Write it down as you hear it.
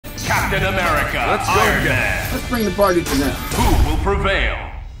Captain America, Let's go Iron again. Man. Let's bring the party to them. Who will prevail?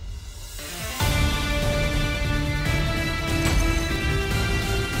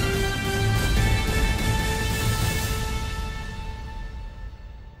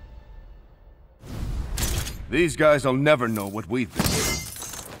 These guys will never know what we've been through.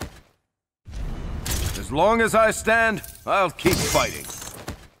 As long as I stand, I'll keep fighting.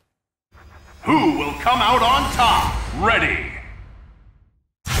 Who will come out on top? Ready.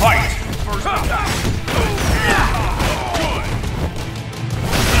 Fight! First Good.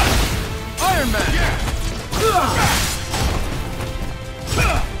 Iron Man!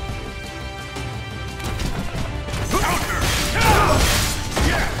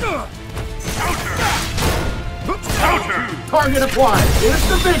 Counter! Target applied. Here's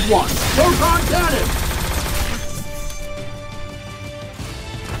the big one. Proton cannon.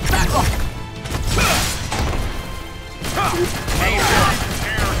 Back up.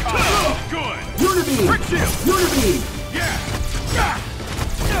 Good! Unibeam. Unibeam.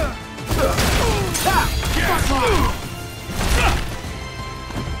 Tap.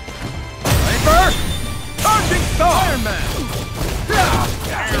 Paper! Charging Star! Iron Man!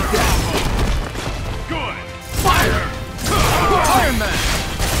 Good! Fire. Iron Man!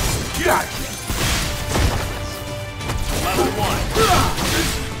 Gotcha. Level 1.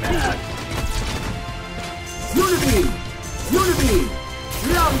 Unibeam. Unibeam.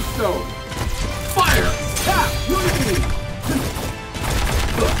 Reality Stone. Fire. Tap. Unibeam.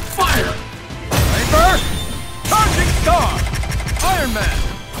 Fire. Paper! Charging Star! Iron Man!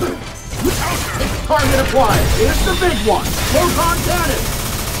 Target applied. Here's the big one. Proton cannon.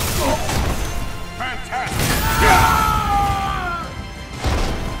 Fantastic!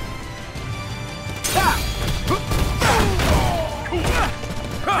 Tap. Cool!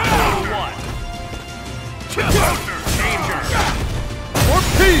 Level 1. Counter! Danger! For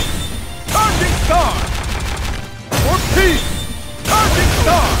peace! Charging Star! For peace! Charging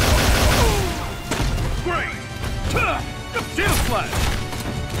Star! Great! Shield Slash!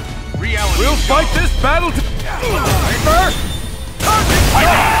 Reality We'll show. fight this battle to... Paper! Charging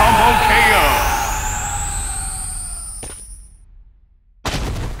Titan Combo KO!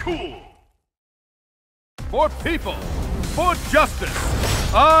 Cool! For people! For justice!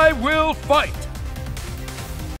 I will fight!